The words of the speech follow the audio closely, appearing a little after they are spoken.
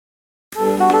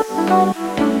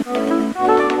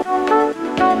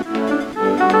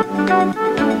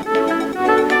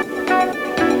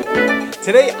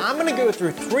Today, I'm going to go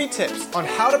through 3 tips on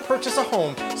how to purchase a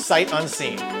home sight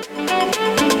unseen.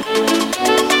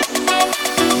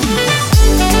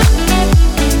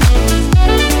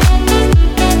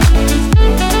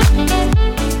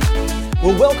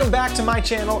 Well, welcome back to my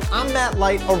channel. I'm Matt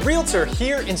Light, a realtor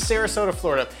here in Sarasota,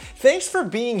 Florida. Thanks for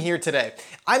being here today.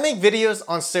 I make videos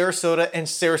on Sarasota and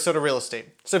Sarasota real estate.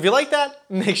 So if you like that,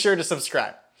 make sure to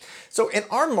subscribe. So in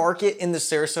our market in the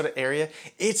Sarasota area,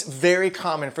 it's very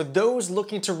common for those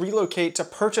looking to relocate to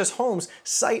purchase homes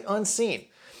sight unseen.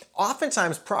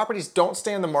 Oftentimes, properties don't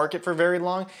stay on the market for very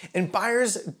long, and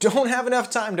buyers don't have enough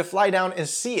time to fly down and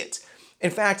see it.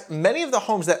 In fact, many of the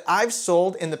homes that I've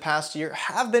sold in the past year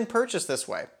have been purchased this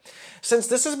way. Since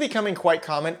this is becoming quite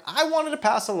common, I wanted to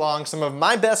pass along some of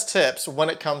my best tips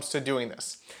when it comes to doing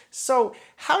this. So,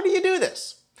 how do you do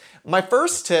this? My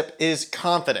first tip is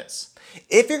confidence.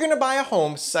 If you're going to buy a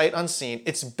home sight unseen,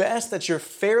 it's best that you're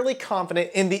fairly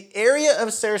confident in the area of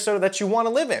Sarasota that you want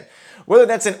to live in. Whether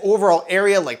that's an overall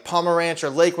area like Palmer Ranch or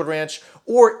Lakewood Ranch,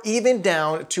 or even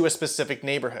down to a specific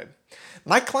neighborhood.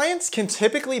 My clients can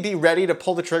typically be ready to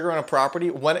pull the trigger on a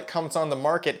property when it comes on the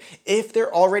market if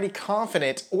they're already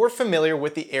confident or familiar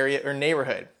with the area or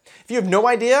neighborhood. If you have no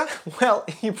idea, well,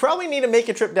 you probably need to make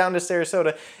a trip down to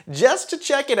Sarasota just to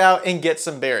check it out and get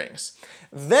some bearings.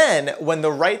 Then, when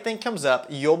the right thing comes up,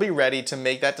 you'll be ready to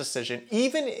make that decision,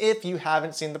 even if you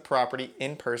haven't seen the property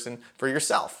in person for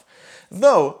yourself.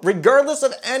 Though, regardless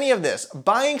of any of this,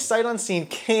 buying sight unseen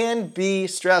can be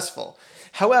stressful.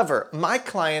 However, my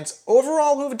clients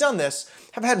overall who have done this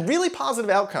have had really positive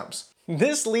outcomes.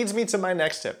 This leads me to my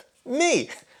next tip. Me!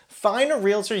 Find a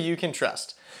realtor you can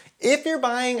trust. If you're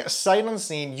buying sight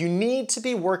unseen, you need to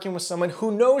be working with someone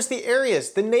who knows the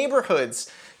areas, the neighborhoods.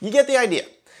 You get the idea.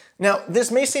 Now, this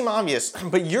may seem obvious,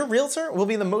 but your realtor will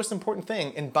be the most important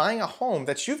thing in buying a home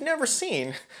that you've never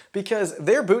seen because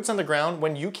they're boots on the ground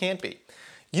when you can't be.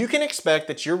 You can expect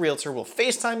that your realtor will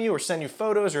FaceTime you or send you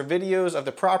photos or videos of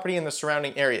the property and the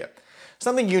surrounding area.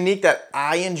 Something unique that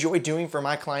I enjoy doing for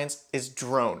my clients is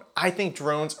drone. I think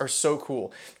drones are so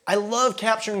cool. I love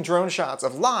capturing drone shots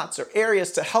of lots or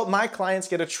areas to help my clients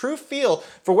get a true feel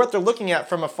for what they're looking at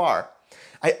from afar.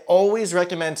 I always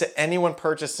recommend to anyone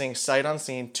purchasing sight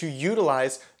unseen to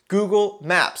utilize Google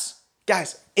Maps.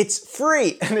 Guys, it's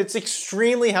free and it's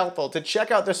extremely helpful to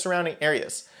check out the surrounding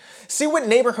areas. See what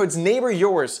neighborhoods neighbor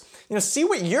yours. See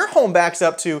what your home backs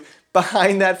up to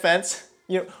behind that fence.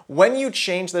 When you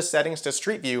change the settings to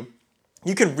Street View,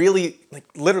 you can really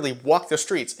literally walk the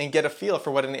streets and get a feel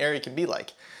for what an area can be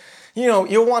like.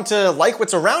 You'll want to like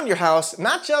what's around your house,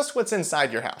 not just what's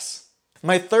inside your house.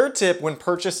 My third tip when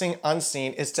purchasing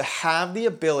unseen is to have the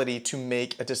ability to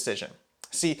make a decision.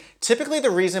 See, typically the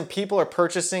reason people are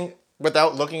purchasing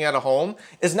without looking at a home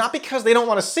is not because they don't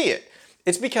want to see it.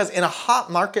 It's because in a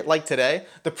hot market like today,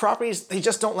 the properties, they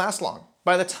just don't last long.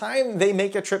 By the time they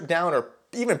make a trip down or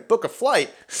even book a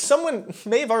flight, someone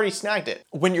may have already snagged it.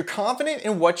 When you're confident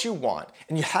in what you want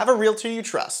and you have a realtor you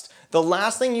trust, the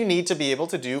last thing you need to be able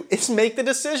to do is make the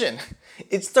decision.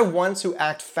 It's the ones who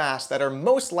act fast that are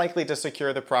most likely to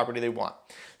secure the property they want.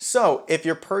 So if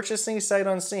you're purchasing sight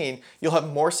unseen, you'll have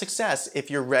more success if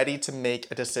you're ready to make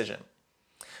a decision.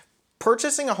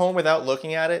 Purchasing a home without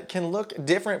looking at it can look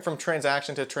different from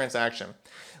transaction to transaction.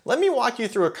 Let me walk you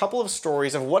through a couple of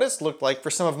stories of what it's looked like for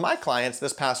some of my clients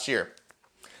this past year.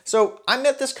 So I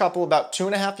met this couple about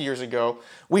 2.5 years ago.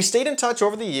 We stayed in touch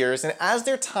over the years, and as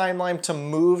their timeline to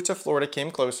move to Florida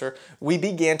came closer, we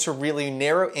began to really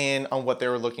narrow in on what they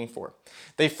were looking for.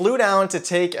 They flew down to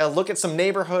take a look at some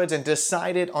neighborhoods and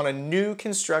decided on a new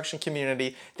construction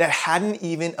community that hadn't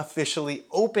even officially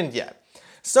opened yet.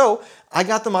 So I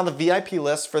got them on the VIP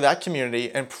list for that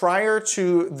community, and prior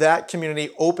to that community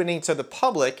opening to the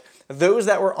public, those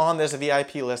that were on this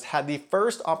VIP list had the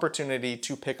first opportunity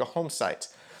to pick a home site.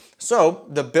 So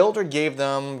the builder gave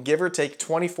them, give or take,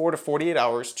 24 to 48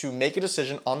 hours to make a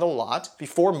decision on the lot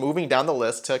before moving down the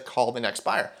list to call the next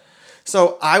buyer.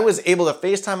 So I was able to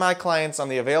FaceTime my clients on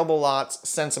the available lots,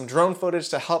 send some drone footage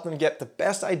to help them get the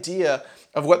best idea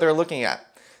of what they're looking at.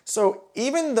 So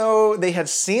even though they had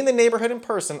seen the neighborhood in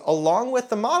person, along with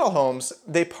the model homes,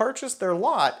 they purchased their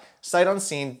lot sight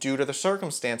unseen due to the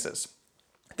circumstances.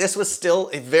 This was still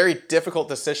a very difficult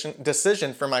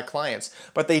decision for my clients,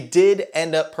 but they did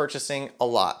end up purchasing a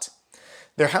lot.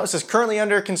 Their house is currently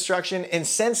under construction, and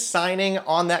since signing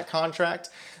on that contract,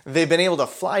 they've been able to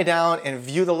fly down and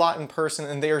view the lot in person,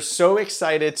 and they are so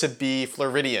excited to be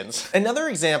Floridians. Another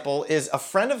example is a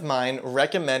friend of mine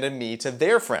recommended me to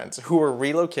their friends who were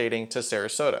relocating to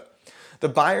Sarasota. The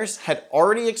buyers had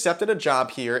already accepted a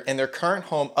job here and their current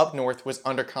home up north was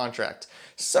under contract.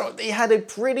 So they had a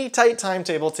pretty tight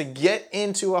timetable to get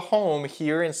into a home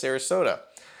here in Sarasota.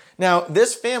 Now,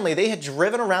 this family, they had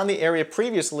driven around the area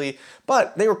previously,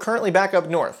 but they were currently back up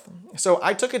north. So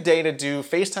I took a day to do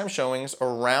FaceTime showings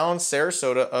around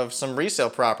Sarasota of some resale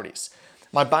properties.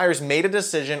 My buyers made a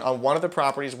decision on one of the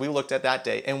properties we looked at that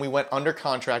day, and we went under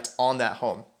contract on that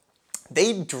home.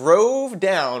 They drove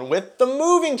down with the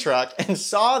moving truck and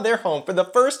saw their home for the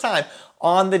first time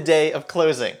on the day of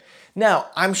closing. Now,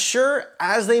 I'm sure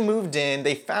as they moved in,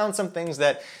 they found some things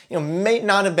that may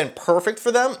not have been perfect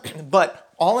for them, but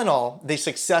all in all, they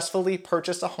successfully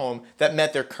purchased a home that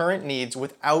met their current needs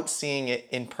without seeing it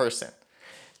in person.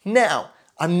 Now,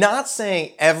 I'm not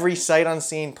saying every sight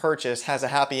unseen purchase has a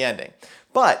happy ending,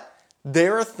 but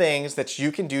there are things that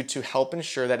you can do to help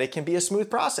ensure that it can be a smooth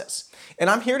process.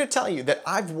 And I'm here to tell you that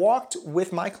I've walked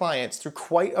with my clients through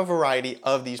quite a variety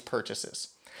of these purchases.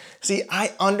 See,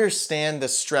 I understand the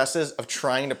stresses of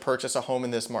trying to purchase a home in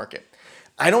this market.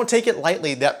 I don't take it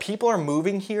lightly that people are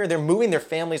moving here, they're moving their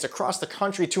families across the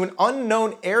country to an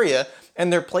unknown area,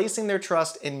 and they're placing their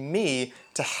trust in me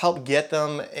to help get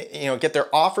them, get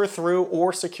their offer through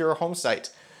or secure a home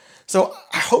site. So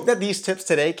I hope that these tips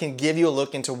today can give you a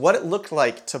look into what it looked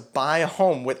like to buy a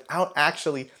home without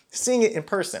actually seeing it in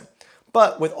person.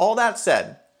 But with all that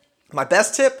said, my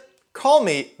best tip, call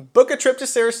me, book a trip to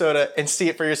Sarasota, and see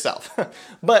it for yourself.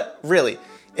 But really,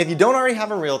 if you don't already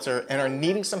have a realtor and are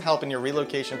needing some help in your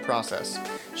relocation process,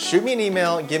 shoot me an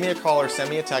email, give me a call, or send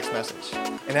me a text message.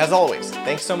 And as always,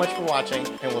 thanks so much for watching,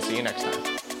 and we'll see you next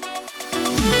time.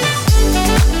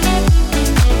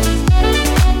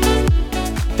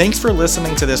 Thanks for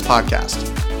listening to this podcast.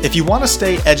 If you want to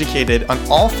stay educated on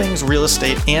all things real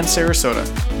estate and Sarasota,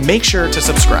 make sure to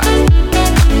subscribe.